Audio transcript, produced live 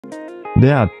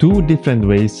There are two different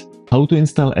ways how to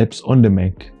install apps on the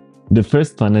Mac. The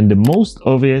first one and the most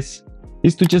obvious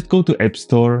is to just go to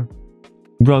AppStore,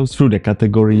 browse through the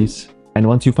categories, and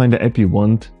once you find the app you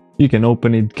want, you can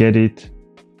open it, get it,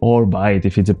 or buy it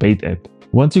if it's a paid app.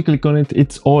 Once you click on it,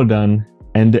 it's all done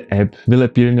and the app will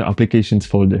appear in your applications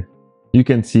folder. You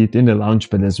can see it in the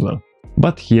launchpad as well.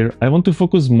 But here I want to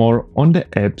focus more on the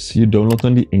apps you download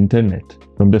on the internet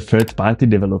from the third-party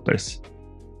developers.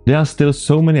 There are still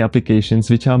so many applications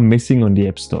which are missing on the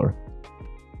App Store.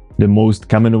 The most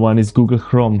common one is Google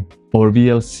Chrome or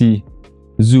VLC,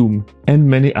 Zoom, and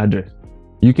many others.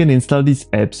 You can install these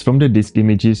apps from the disk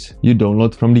images you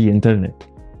download from the internet.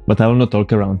 But I will not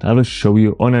talk around, I will show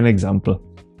you on an example.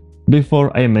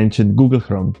 Before I mentioned Google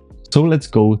Chrome, so let's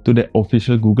go to the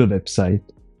official Google website,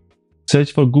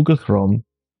 search for Google Chrome,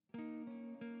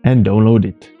 and download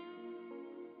it.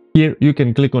 Here you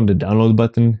can click on the download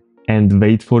button and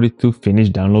wait for it to finish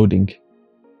downloading.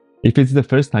 If it's the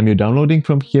first time you're downloading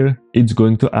from here, it's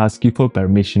going to ask you for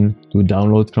permission to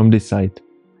download from this site,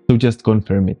 so just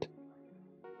confirm it.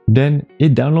 Then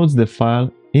it downloads the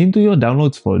file into your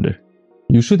downloads folder.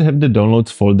 You should have the downloads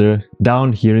folder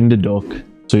down here in the dock,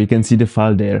 so you can see the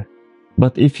file there.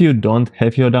 But if you don't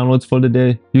have your downloads folder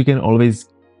there, you can always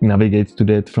navigate to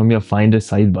that from your Finder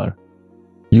sidebar.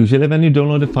 Usually when you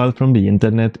download a file from the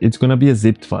internet, it's gonna be a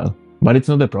zipped file. But it's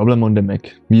not a problem on the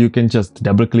Mac. You can just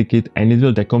double click it and it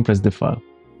will decompress the file.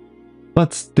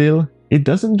 But still, it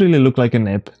doesn't really look like an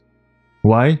app.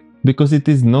 Why? Because it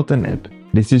is not an app.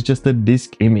 This is just a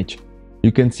disk image.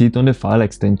 You can see it on the file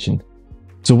extension.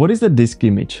 So what is a disk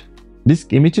image?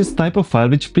 Disk image is a type of file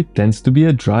which pretends to be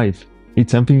a drive.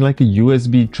 It's something like a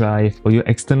USB drive or your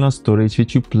external storage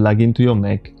which you plug into your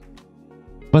Mac.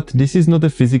 But this is not a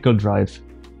physical drive.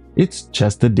 It's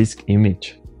just a disk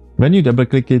image. When you double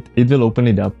click it, it will open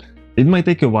it up. It might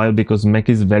take a while because Mac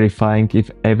is verifying if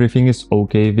everything is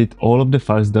okay with all of the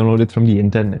files downloaded from the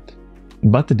internet.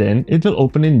 But then it will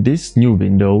open in this new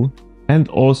window, and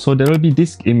also there will be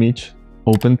disk image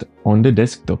opened on the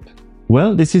desktop.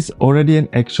 Well, this is already an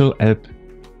actual app.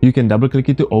 You can double click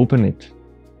it to open it.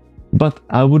 But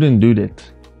I wouldn't do that.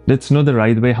 That's not the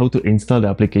right way how to install the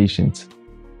applications.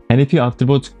 And if you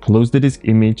afterwards close the disk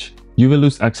image, you will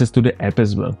lose access to the app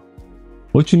as well.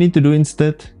 What you need to do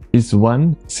instead is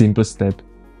one simple step.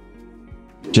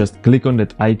 Just click on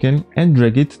that icon and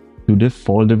drag it to the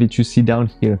folder which you see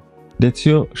down here. That's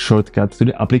your shortcut to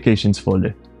the applications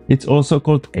folder. It's also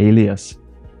called alias.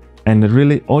 And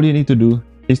really all you need to do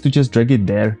is to just drag it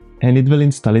there and it will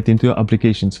install it into your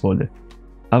applications folder.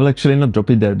 I will actually not drop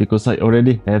it there because I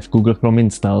already have Google Chrome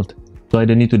installed, so I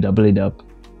don't need to double it up.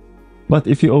 But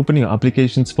if you open your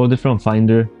applications folder from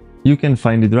Finder, you can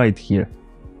find it right here.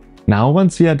 Now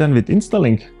once we are done with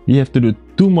installing, we have to do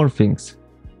two more things.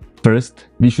 First,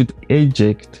 we should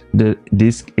eject the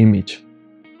disk image.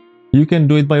 You can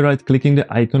do it by right-clicking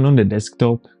the icon on the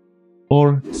desktop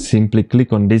or simply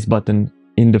click on this button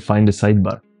in the Finder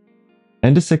sidebar.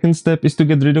 And the second step is to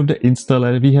get rid of the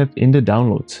installer we have in the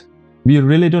downloads. We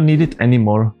really don't need it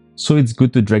anymore, so it's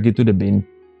good to drag it to the bin.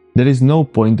 There is no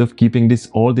point of keeping these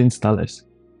old installers.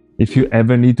 If you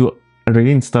ever need to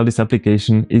reinstall this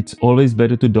application, it's always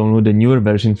better to download a newer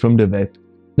version from the web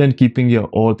than keeping your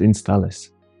old installers.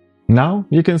 Now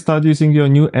you can start using your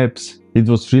new apps. It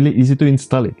was really easy to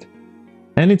install it.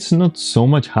 And it's not so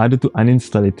much harder to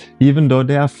uninstall it, even though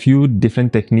there are few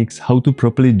different techniques how to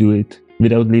properly do it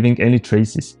without leaving any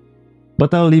traces.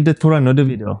 But I'll leave that for another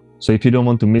video, so if you don't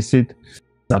want to miss it,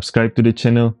 subscribe to the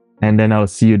channel and then I'll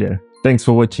see you there. Thanks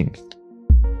for watching.